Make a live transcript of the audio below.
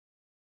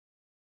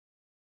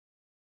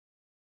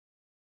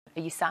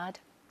Are you sad?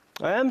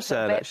 I am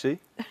sad, actually.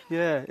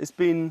 Yeah, it's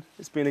been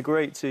a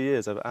great 2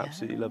 years. I've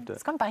absolutely loved it.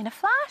 It's gone by in a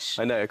flash.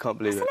 I know, I can't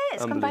believe it.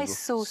 It's gone by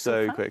so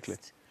fast. quickly.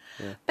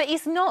 Yeah. But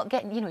he's not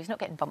getting, he's not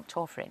getting bumped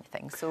off or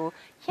anything, so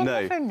you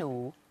never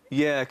know.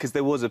 Yeah, because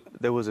there was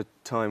a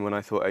time when I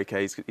thought,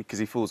 OK, because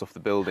he falls off the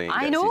building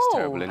and gets these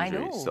terrible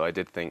injuries. So I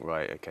did think,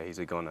 right, OK, he's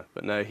a goner.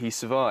 But no, he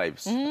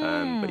survives.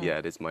 But yeah,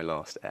 it is my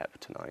last ep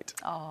tonight.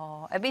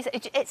 Oh,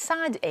 it's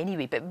sad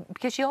anyway, but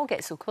because you all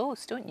get so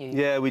close, don't you?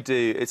 Yeah, we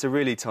do. It's a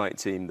really tight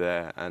team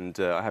there. And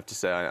I have to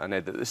say, I know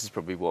that this is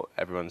probably what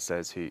everyone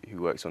says who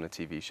works on a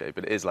TV show,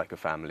 but it is like a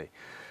family.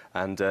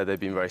 And they've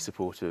been very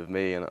supportive of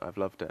me, and I've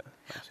loved it.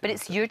 But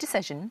it's your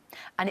decision,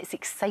 and it's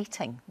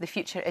exciting. The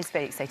future is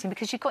very exciting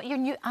because you've got your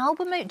new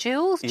album out,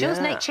 Jules. Jules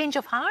Night, Change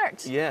of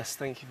Heart. Yes,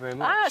 thank you very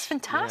much. Ah, it's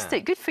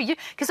fantastic. Yeah. Good for you.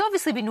 Because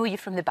obviously we know you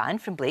from the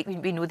band, from Blake.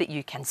 We know that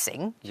you can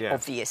sing,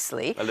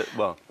 obviously.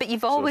 Well, but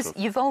you've always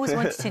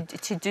wanted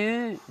to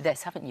do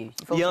this, haven't you?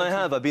 Yeah, I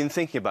have. I've been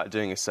thinking about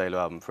doing a solo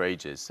album for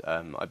ages.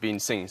 I've been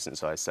singing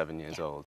since I was 7 years old,